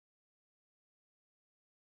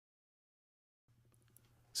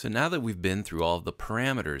So now that we've been through all of the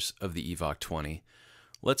parameters of the EVOC20,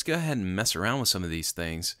 let's go ahead and mess around with some of these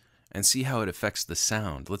things and see how it affects the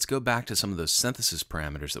sound. Let's go back to some of those synthesis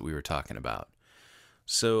parameters that we were talking about.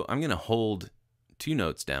 So I'm going to hold 2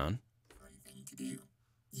 notes down. Fun thing to do.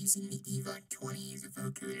 Using the EVOC20 as a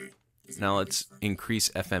vocoder is Now let's increase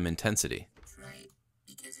FM intensity. Try it,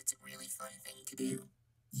 because it's a really fun thing to do.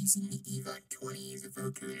 Using the EVOC20 as a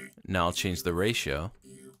vocoder. Now I'll change the ratio.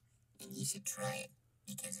 And you should try it,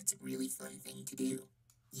 because it's a really fun thing to do.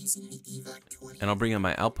 Using the EVOC20. And I'll bring on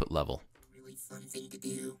my output level. Really fun thing to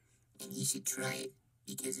do. And you should try it,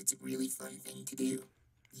 because it's a really fun thing to do.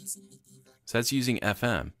 Using the EVOC. So that's using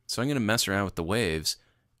FM. So I'm going to mess around with the waves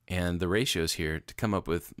and the ratios here to come up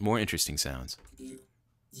with more interesting sounds.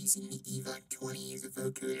 Using the EVOC20 as a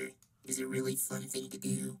vocoder is a really fun thing to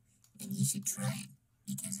do, and you should try it,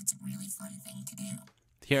 because it's a really fun thing to do.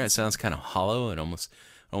 Here it sounds kind of hollow and almost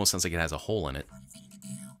sounds like it has a hole in it. Fun thing to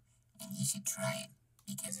do, and you should try it,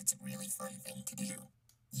 because it's a really fun thing to do.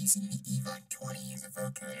 Using the EVOC20 as a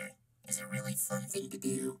vocoder is a really fun thing to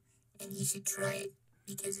do, and you should try it,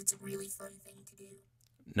 because it's a really fun thing to do.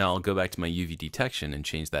 Now I'll go back to my UV detection and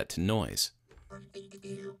change that to noise. Fun thing to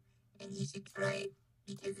do, and you should try it,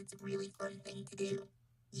 because it's a really fun thing to do.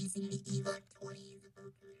 Using the EVOC20 as a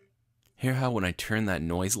vocoder. Hear how when I turn that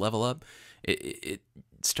noise level up, it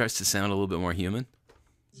starts to sound a little bit more human?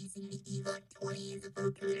 Using the EVOC20 as a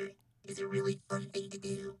vocoder is a really fun thing to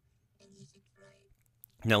do, and you should try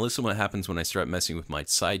it. Now listen what happens when I start messing with my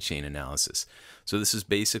sidechain analysis. So this is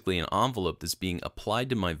basically an envelope that's being applied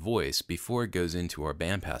to my voice before it goes into our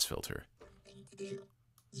bandpass filter. Fun thing to do.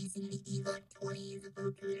 Using the EVOC20 as a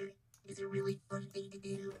vocoder is a really fun thing to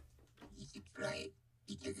do. You should try it,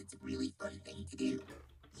 because it's a really fun thing to do.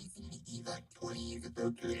 Using the EVOC20 as a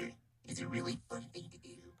vocoder is a really fun thing to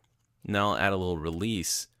do. Now I'll add a little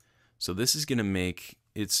release. So this is going to make,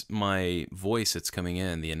 it's my voice that's coming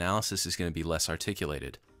in. The analysis is going to be less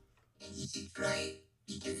articulated. And you should try it,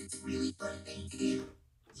 because it's a really fun thing to do.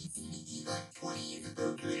 Using the EVOC20 as a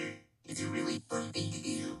vocoder is a really fun thing to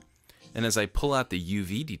do. And as I pull out the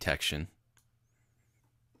UV detection,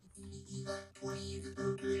 using the EVOC20 as a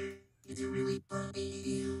vocoder is a really fun thing to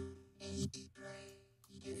do. And you should try it,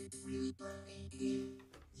 because it's a really fun thing to do.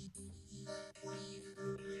 Using the EVOC20 as a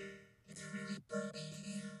vocoder is a really fun thing to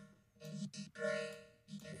do. And you should try it,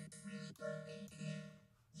 because it's a really fun thing to do.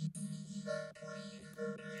 Using the EVOC20 as a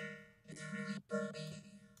vocoder is a really fun thing to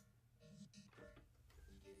do.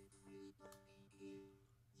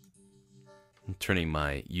 I'm turning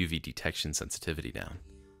my UV detection sensitivity down.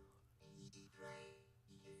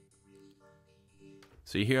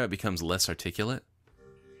 So you hear how it becomes less articulate?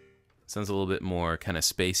 Sounds a little bit more kind of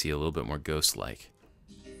spacey, a little bit more ghost-like.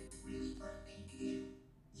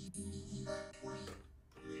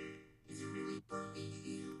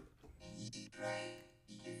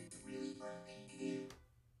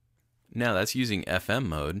 Now that's using FM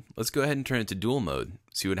mode. Let's go ahead and turn it to dual mode,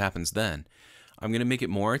 see what happens then. I'm going to make it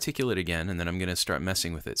more articulate again, and then I'm going to start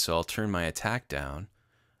messing with it. So I'll turn my attack down,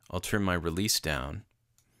 I'll turn my release down,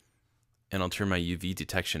 and I'll turn my UV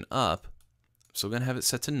detection up. So I'm going to have it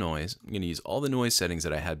set to noise. I'm going to use all the noise settings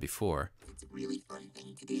that I had before. It's a really fun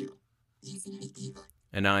thing to do. Using the EVOC.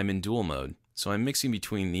 And now I'm in dual mode. So I'm mixing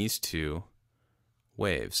between these two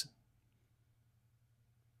waves.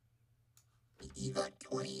 The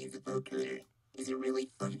EVOC20 as a vocoder is a really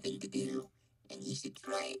fun thing to do, and you should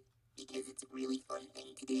try it, because it's a really fun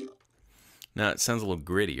thing to do. Now it sounds a little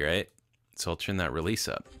gritty, right? So I'll turn that release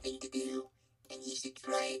up. Fun thing to do, and you should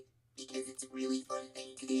try it, because it's a really fun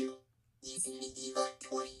thing to do. Using the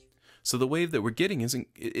EVOC20. So the wave that we're getting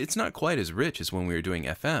it's not quite as rich as when we were doing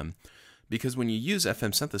FM, because when you use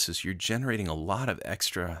FM synthesis, you're generating a lot of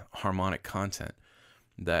extra harmonic content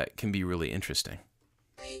that can be really interesting.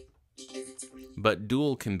 Right, because it's really. But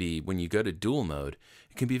dual can be, when you go to dual mode,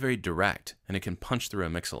 it can be very direct, and it can punch through a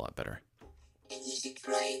mix a lot better. And you should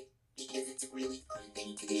try it, because it's a really fun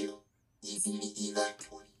thing to do. Using the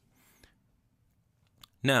EVOC20.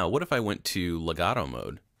 Now, what if I went to legato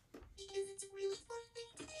mode?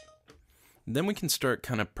 Then we can start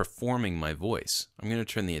kind of performing my voice. I'm going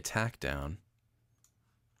to turn the attack down,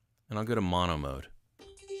 and I'll go to mono mode.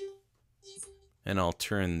 And I'll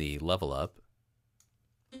turn the level up.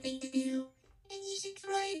 Thing to do, and you should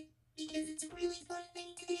try it, because it's a really fun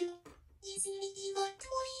thing to do. Using the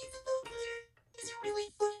EVOC20 as a vocoder is a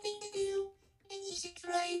really fun thing to do, and you should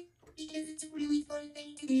try it, because it's a really fun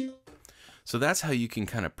thing to do. So that's how you can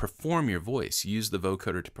kind of perform your voice. Use the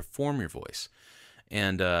vocoder to perform your voice.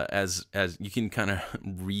 And as you can kind of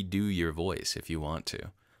redo your voice if you want to.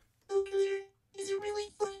 Vocoder is a really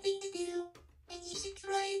fun thing to do, and you should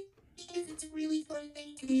try it, because it's a really fun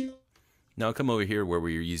thing to do. Now I'll come over here where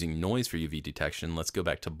we're using noise for UV detection. Let's go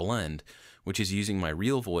back to blend, which is using my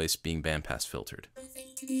real voice being bandpass filtered.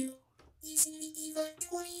 Thing to do. Using the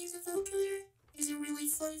EVOC20 as a vocoder is a really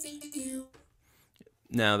fun thing to do.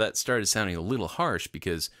 Now that started sounding a little harsh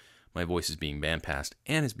because my voice is being bandpassed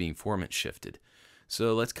and is being format shifted.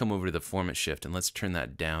 So let's come over to the format shift and let's turn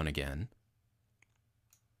that down again.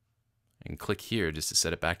 And click here just to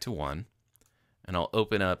set it back to 1. And I'll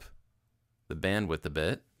open up the bandwidth a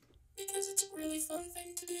bit. Because it's a really fun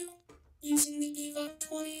thing to do. Using the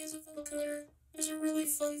EVOC20 as a vocoder is a really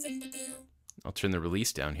fun thing to do. I'll turn the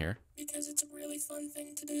release down here. Because it's a really fun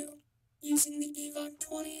thing to do. Using the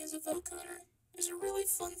EVOC20 as a vocoder is a really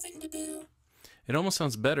fun thing to do. It almost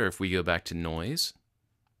sounds better if we go back to noise.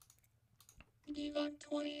 The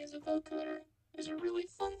EVOC20 as a vocoder is a really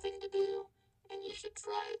fun thing to do, and you should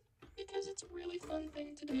try it because it's a really fun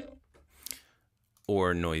thing to do.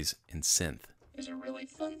 Or noise and synth. Is a really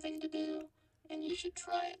fun thing to do, and you should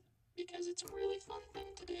try it because it's a really fun thing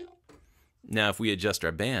to do. Now if we adjust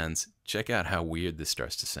our bands, check out how weird this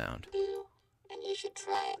starts to sound. And you should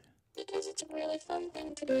try it because it's a really fun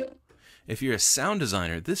thing to do. If you're a sound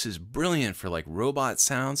designer, this is brilliant for like robot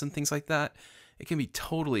sounds and things like that. It can be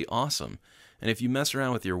totally awesome. And if you mess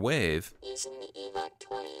around with your wave, using the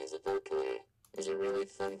EVOC20 as a vocoder is a really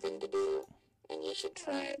fun thing to do, and you should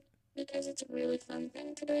try it because it's a really fun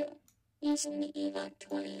thing to do. Using the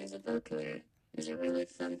EVOC20 as a vocoder is a really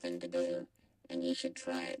fun thing to do, and you should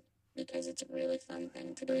try it because it's a really fun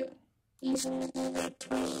thing to do. Using the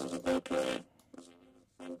EVOC20 as a vocoder is a really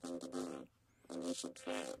fun thing to do, and you should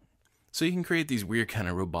try it. so you can create these weird kind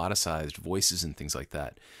of roboticized voices and things like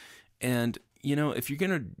that. And, you know, if you're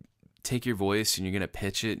going to take your voice and you're going to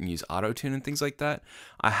pitch it and use auto-tune and things like that,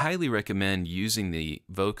 I highly recommend using the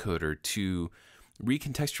vocoder to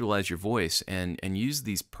recontextualize your voice and use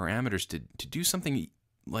these parameters to do something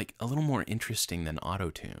like a little more interesting than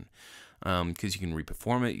auto-tune. Because you can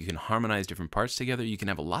reperform it, you can harmonize different parts together, you can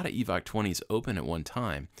have a lot of EVOC20s open at one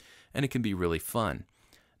time, and it can be really fun.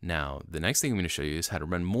 Now, the next thing I'm going to show you is how to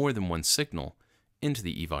run more than one signal into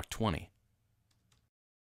the EVOC20.